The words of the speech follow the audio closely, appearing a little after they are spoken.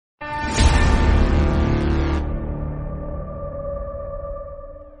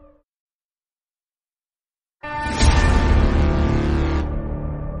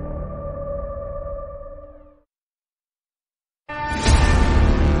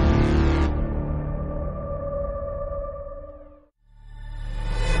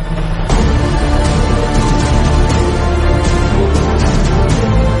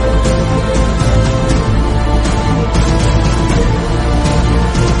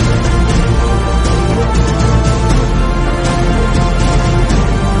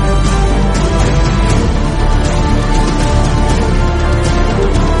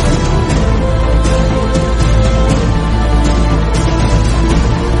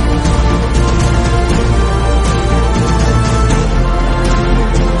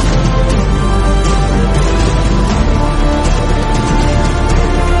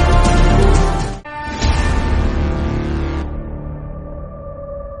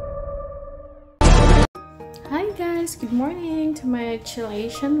Hi guys, good morning to my Chill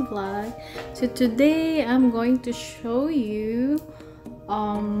Asian vlog. So today I'm going to show you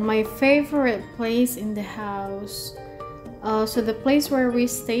my favorite place in the house. So the place where we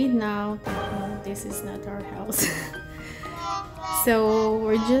stayed now, this is not our house. So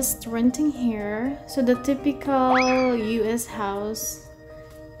we're just renting here. So the typical US house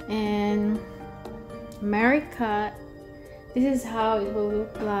in America, this is how it will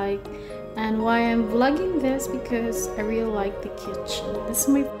look like. And why I'm vlogging this, because I really like the kitchen.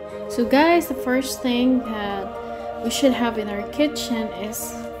 So guys, the first thing that we should have in our kitchen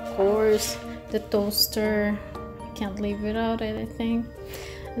is, of course, the toaster. Can't leave without it, I think.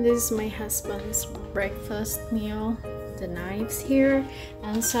 And this is my husband's breakfast meal. The knives here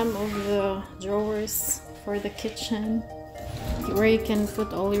and some of the drawers for the kitchen where you can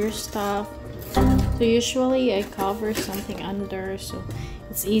put all your stuff. So usually I cover something under, so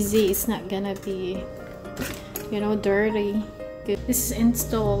it's easy. It's not gonna be, dirty. This is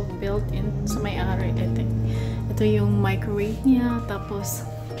installed, built in sa may-ari, I think. Ito yung microwave niya. Tapos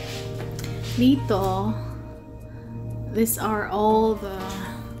dito, these are all the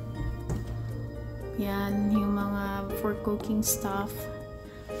yung mga for cooking stuff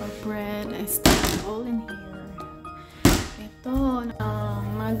or bread. I stuck it all in here. Ito,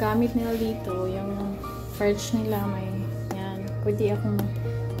 mga gamit nila dito, yung fridge nila, may pwede akong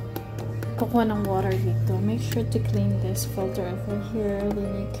kukuha ng water dito. Make sure to clean this filter over here.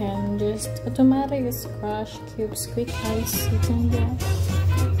 Then you can just automatic crush cubes, quick ice you can get.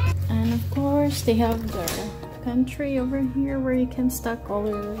 And of course, they have their pantry over here where you can stock all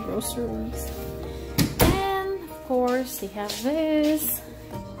your groceries. And of course, they have this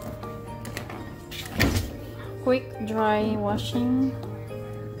quick dry washing,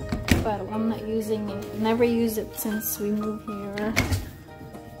 but I'm not using it. Never use it since we moved here.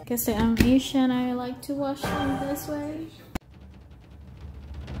 Kasi I'm Asian, I like to wash them this way.